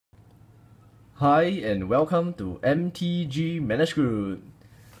Hi and welcome to MTG Managed Group.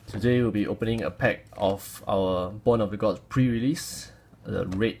 Today we'll be opening a pack of our Born of the Gods pre-release, the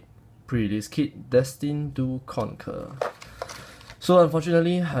Red pre-release kit Destined to Conquer. So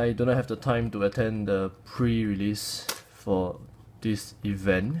unfortunately, I do not have the time to attend the pre-release for this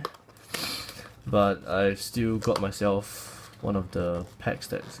event, but I've still got myself one of the packs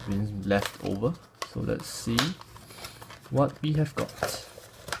that's been left over. So let's see what we have got.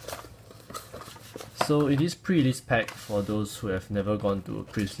 So in this pre-release pack, for those who have never gone to a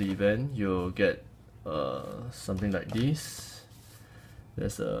pre-release event, you'll get something like this.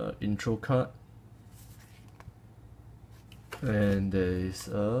 There's a intro card, and there is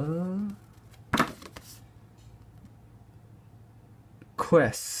a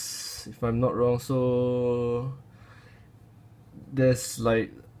quest, if I'm not wrong. So there's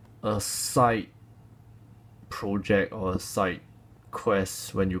like a side project or a side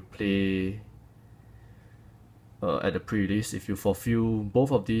quest when you play at the pre-release. If you fulfill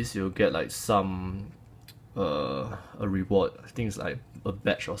both of these, you'll get like some a reward. I think it's like a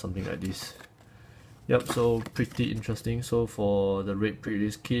badge or something like this. Yep, so pretty interesting. So for the Red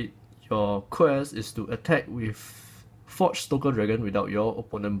pre-release kit, your quest is to attack with Forge Stoker Dragon without your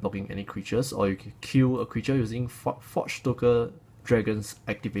opponent blocking any creatures, or you can kill a creature using Forge Stoker Dragon's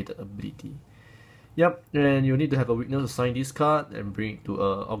activated ability. Yep, and you need to have a weakness to sign this card and bring it to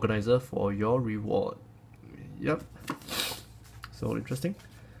an organizer for your reward. Yep, so interesting.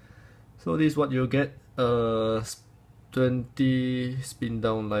 So this is what you'll get: 20 spin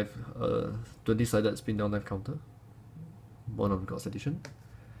down life, 20-sided spin down life counter, Born of the Gods edition.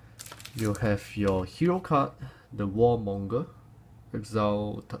 You have your hero card, the Warmonger.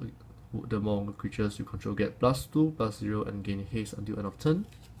 Exile the Warmonger creatures you control get +2/+0 and gain haste until end of turn.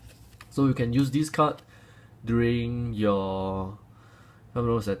 So you can use this card during your, I don't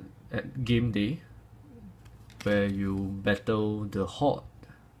know, at game day, where you battle the Horde.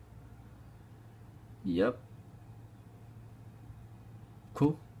 Yep.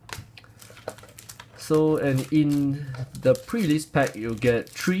 Cool. So, and in the pre-release pack, you get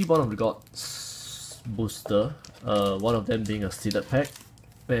 3 Born of the Gods booster, one of them being a sealed pack,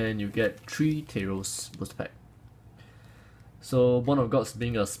 and you get 3 Teros booster pack. So Born of Gods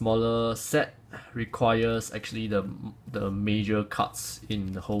being a smaller set requires actually the major cards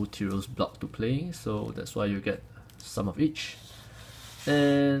in the whole Teros block to play, so that's why you get some of each.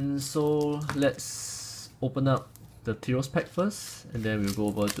 And so let's open up the Teros pack first, and then we'll go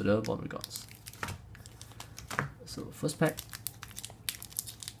over to the Born of the Gods. So first pack.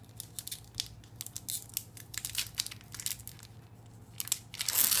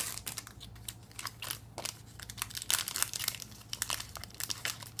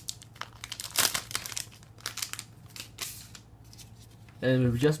 And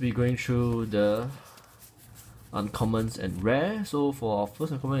we'll just be going through the uncommons and rare. So for our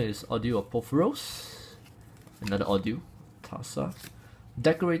first uncommon is Audio of Porphyros, another Audio, Tasa,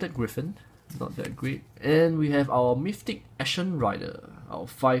 Decorated Griffin, not that great. And we have our Mythic Ashen Rider, our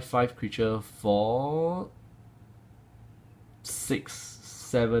 5/5 creature for 6,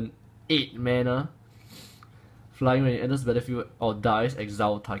 7, 8 mana. Flying when it enters the battlefield or dies,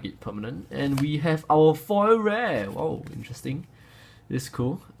 exile target permanent. And we have our foil rare. Wow, interesting. This is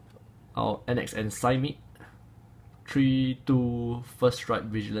cool. Our NXN Psymit, 3/2 first strike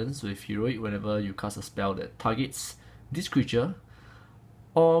vigilance with heroic whenever you cast a spell that targets this creature.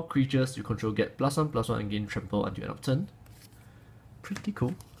 All creatures you control get +1/+1 and gain trample until end of turn. Pretty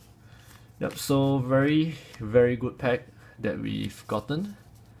cool. Yep, so very good pack that we've gotten.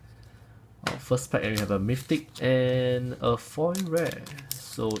 Our first pack, and we have a Mythic and a foil rare.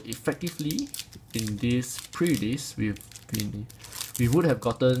 So effectively, in this pre-release, we would have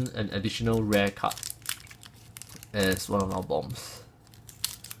gotten an additional rare card as one of our bombs.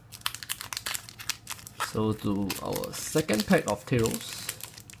 So to our second pack of Teros,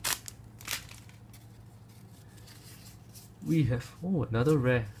 we have another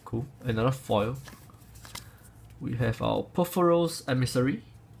rare, cool, another foil. We have our Porphyros Emissary,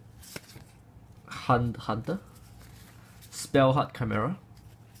 Hunter, Spellheart Chimera.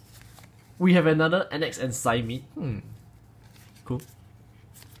 We have another NXN Psymit. Cool.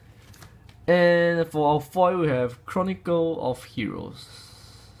 And for our foil, we have Chronicle of Heroes.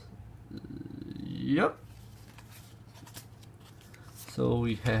 Yep. So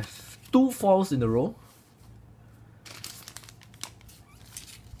we have 2 foils in a row.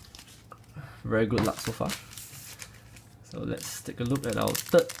 Very good luck so far. So let's take a look at our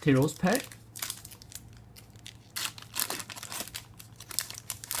third Teros pack.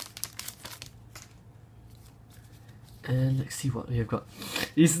 And let's see what we have got.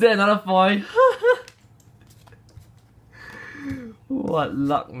 Is there another foil? What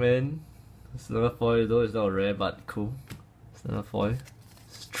luck, man. It's another foil though, it's not rare, but cool. It's another foil.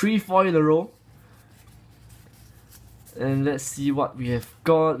 It's 3 foil in a row. And let's see what we have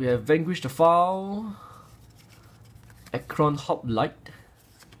got. We have Vanquish the Foul, Akron Hoplite,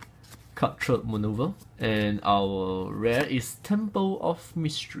 Cutthroat Maneuver, and our rare is Temple of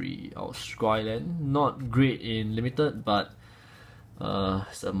Mystery, our Scryland. Not great in limited, but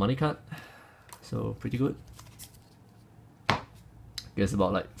it's a money card, so pretty good. Guess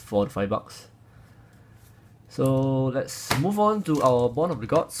about like $4 to $5. So let's move on to our Born of the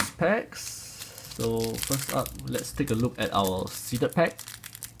Gods packs. So first up, let's take a look at our seeded pack.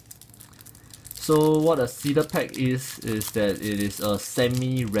 So what a seeded pack is that it is a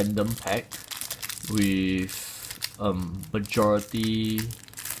semi-random pack with majority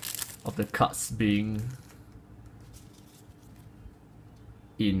of the cards being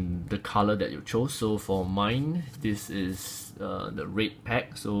in the color that you chose. So for mine, this is the red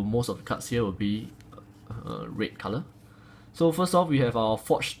pack, so most of the cards here will be red color. So first off, we have our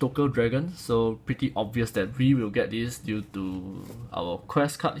Forge Stoker Dragon, so pretty obvious that we will get this due to our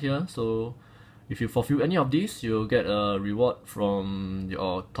quest card here. So if you fulfill any of these, you'll get a reward from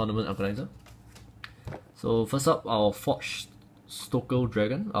your tournament organizer. So first up, our Forge Stoker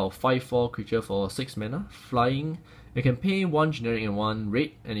Dragon, our 5/4 creature for 6 mana, flying. You can pay 1 generic and 1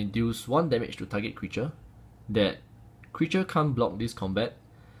 red, and it deals 1 damage to target creature. That creature can't block this combat,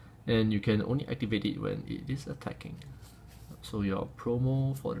 and you can only activate it when it is attacking. So your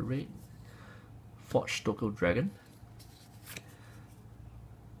promo for the red, Forge Stoker Dragon.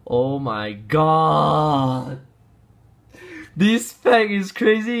 Oh my god! This pack is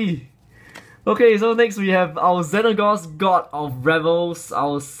crazy! Okay, so next we have our Xenagos, God of Revels,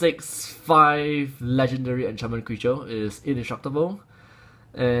 our 6/5 legendary enchantment creature is indestructible.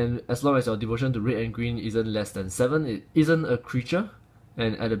 And as long as your devotion to red and green isn't less than 7, it isn't a creature.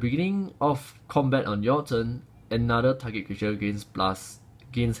 And at the beginning of combat on your turn, another target creature gains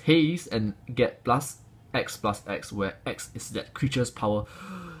haste and get +X/+X, where X is that creature's power.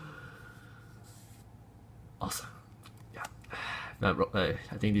 Awesome. Yeah.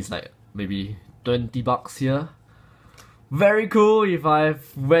 I think this is like maybe $20 here. Very cool. If I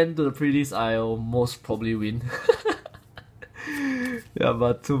went to the pre-list, I'll most probably win. Yeah,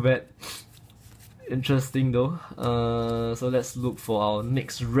 but too bad. Interesting though. So let's look for our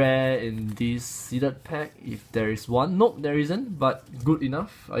next rare in this seeded pack, if there is one. Nope, there isn't, but good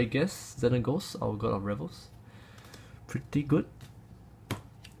enough, I guess. Xenagos, our God of Revels. Pretty good.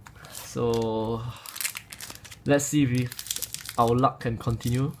 So let's see if our luck can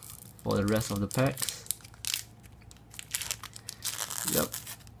continue for the rest of the packs. Yep.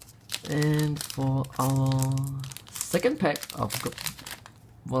 And for our second pack of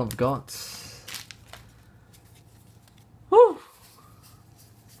One of the Gods. Woo!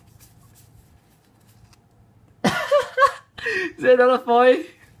 Is there another foil?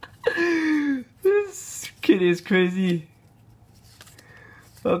 This kid is crazy.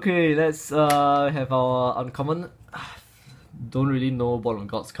 Okay, let's have our uncommon. Don't really know Born of the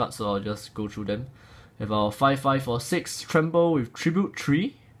Gods cards, so I'll just go through them. We have our 5/5 for 6 Tremble with Tribute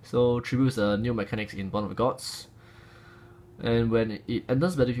 3. So Tribute is a new mechanics in Born of the Gods. And when it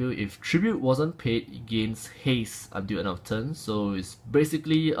enters battlefield, if Tribute wasn't paid, it gains haste until end of turn. So it's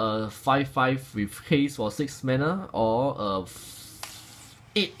basically a 5/5 with haste for 6 mana, or a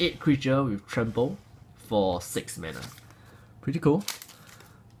 8/8 creature with Trample for 6 mana. Pretty cool.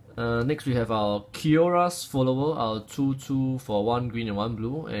 Next we have our Kiora's Follower, our 2/2 for 1 green and 1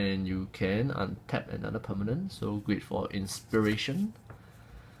 blue, and you can untap another permanent, so great for inspiration.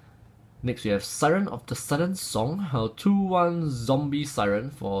 Next we have Siren of the Silent Song, our 2/1 zombie siren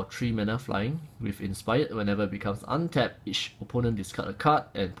for 3 mana flying with inspired. Whenever it becomes untapped, each opponent discard a card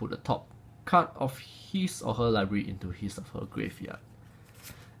and put the top card of his or her library into his or her graveyard.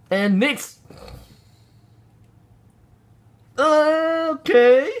 And next,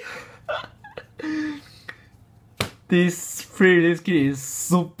 okay. This pre-release kit is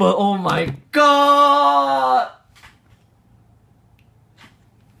super, oh my god!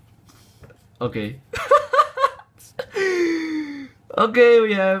 Okay. Okay,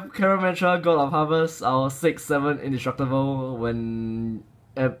 we have Karametra, God of Harvest, our 6/7 indestructible when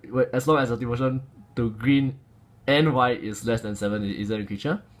as long as the devotion to green and white is less than 7, it isn't a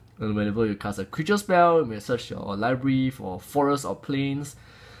creature. And whenever you cast a creature spell, you may search your library for forests or plains,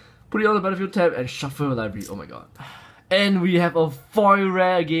 put it on the battlefield tab, and shuffle your library. Oh my god. And we have a foil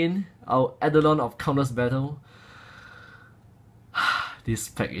rare again, our Eidolon of Countless Battle. This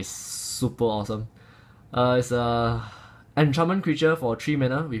pack is super awesome. It's a enchantment creature for 3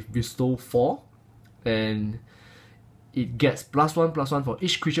 mana with Bestow 4, and it gets +1/+1 for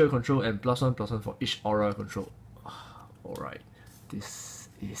each creature you control and +1/+1 for each aura you control. Alright, this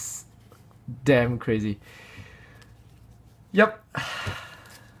is damn crazy. Yep.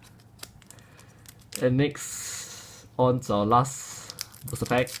 And next, on to our last booster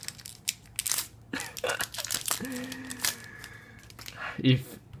pack.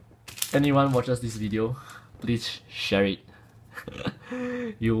 If anyone watches this video, please share it.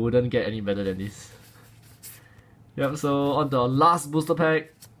 You wouldn't get any better than this. Yep, so on to our last booster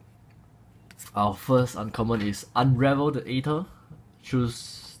pack. Our first uncommon is Unravel the Aether.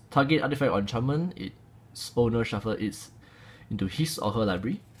 Choose target artifact or enchantment, its owner shuffle it into his or her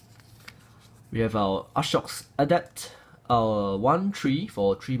library. We have our Ashok's Adept, our 1/3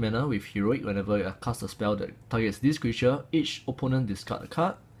 for 3 mana with Heroic. Whenever you cast a spell that targets this creature, each opponent discard a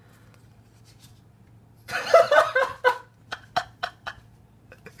card.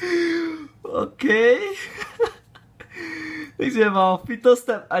 Okay. Next we have our Fitter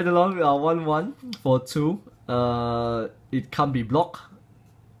Step Eidolon with our 1/1 for 2. It can't be blocked,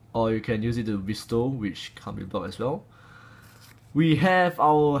 or you can use it to bestow, which can't be blocked as well. We have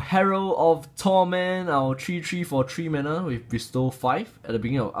our Herald of Torment, our 3/3 for 3 mana with bestow 5. At the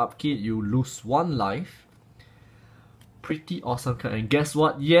beginning of upkeep, you lose 1 life. Pretty awesome card. And guess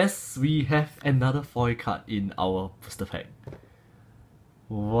what? Yes, we have another foil card in our booster pack.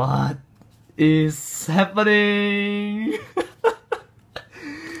 What is happening?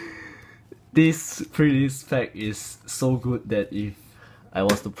 This pre-release pack is so good that if I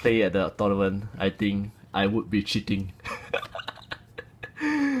was to play at the tournament, I think I would be cheating.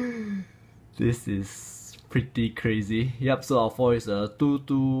 This is pretty crazy. Yep, so our foil is a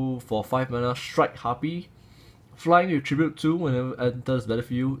 2/2 for 5 mana Strike Harpy. Flying with Tribute 2 whenever it enters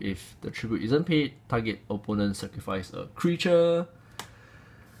battlefield. If the tribute isn't paid, target opponent sacrifice a creature.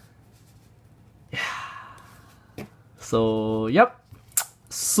 Yeah. So yep,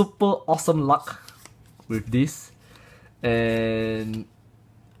 super awesome luck with this. And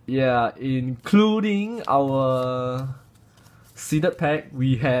yeah, including our seeded pack,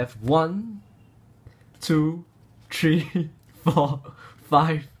 we have 1, 2, 3, 4,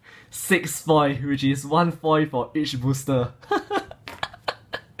 5, 6 foil, which is 1 foil for each booster.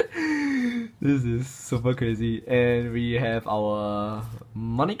 This is super crazy. And we have our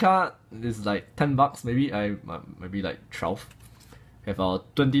money card. This is like 10 bucks, maybe maybe like 12. Have our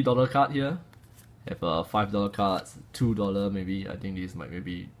 $20 card here. Have a $5 cards, $2 maybe. I think this might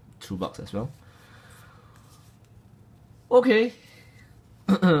maybe $2 as well. Okay.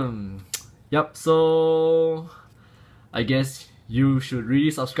 Yep, so I guess you should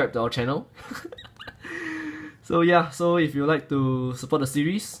really subscribe to our channel. So yeah, so if you like to support the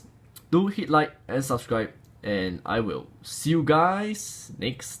series, do hit like and subscribe, and I will see you guys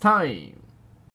next time.